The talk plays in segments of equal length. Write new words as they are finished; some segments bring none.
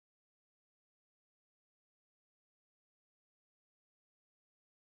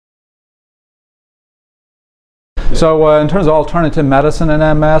So in terms of alternative medicine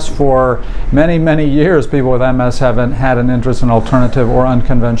in MS, for many, many years, people with MS haven't had an interest in alternative or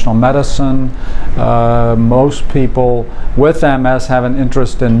unconventional medicine. Most people with MS have an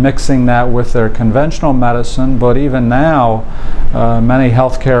interest in mixing that with their conventional medicine, but even now, many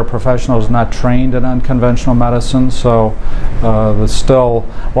healthcare professionals are not trained in unconventional medicine, so there's still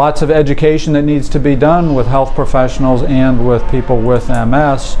lots of education that needs to be done with health professionals and with people with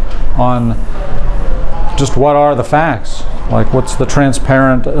MS on just what are the facts, like what's the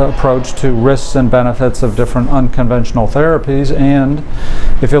transparent approach to risks and benefits of different unconventional therapies. And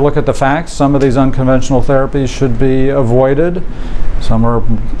if you look at the facts, some of these unconventional therapies should be avoided, some are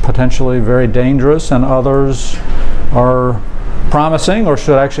potentially very dangerous, and others are promising or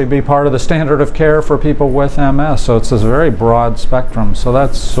should actually be part of the standard of care for people with MS. So it's this very broad spectrum. So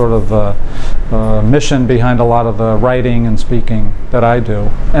that's sort of the mission behind a lot of the writing and speaking that I do.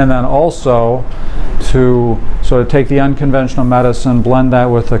 And then also to sort of take the unconventional medicine, blend that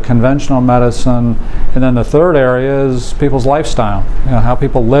with the conventional medicine, and then the third area is people's lifestyle. You know, how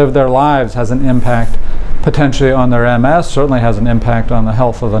people live their lives has an impact potentially on their MS, certainly has an impact on the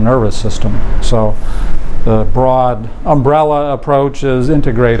health of the nervous system. So the broad umbrella approach is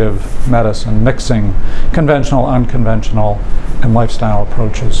integrative medicine, mixing conventional, unconventional, and lifestyle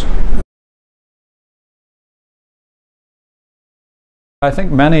approaches. I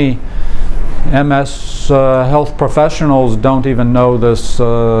think many MS health professionals don't even know this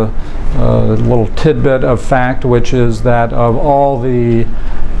little tidbit of fact, which is that of all the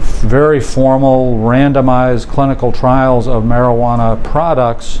very formal randomized clinical trials of marijuana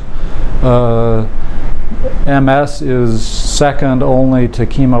products, MS is second only to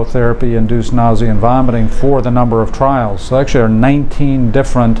chemotherapy-induced nausea and vomiting for the number of trials. So actually there are 19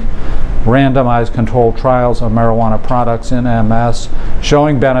 different randomized controlled trials of marijuana products in MS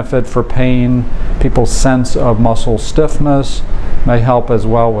showing benefit for pain, people's sense of muscle stiffness, may help as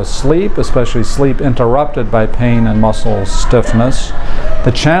well with sleep, especially sleep interrupted by pain and muscle stiffness.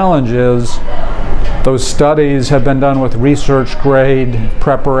 The challenge is those studies have been done with research-grade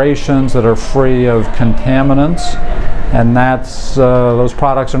preparations that are free of contaminants, and those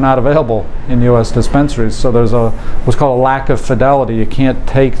products are not available in U.S. dispensaries. So there's what's called a lack of fidelity. You can't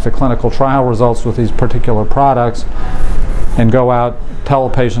take the clinical trial results with these particular products and go out, tell a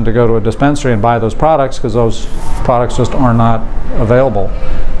patient to go to a dispensary and buy those products, because those products just are not available.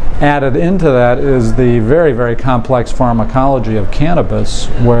 Added into that is the very, very complex pharmacology of cannabis,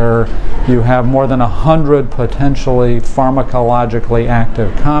 where you have more than 100 potentially pharmacologically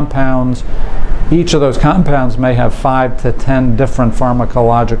active compounds. Each of those compounds may have 5 to 10 different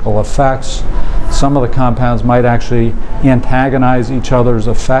pharmacological effects. Some of the compounds might actually antagonize each other's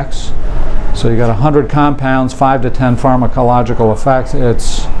effects. So you got 100 compounds, 5 to 10 pharmacological effects.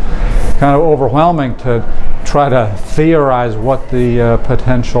 It's kind of overwhelming to try to theorize what the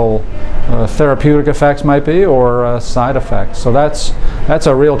potential therapeutic effects might be, or side effects. So that's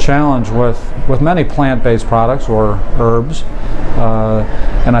a real challenge with many plant-based products or herbs,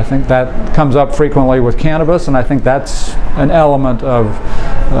 and I think that comes up frequently with cannabis, and I think that's an element of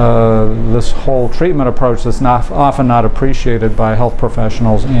this whole treatment approach that's often not appreciated by health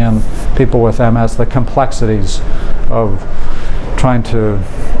professionals and people with MS, the complexities of trying to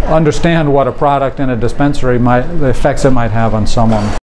understand what a product in a dispensary the effects it might have on someone.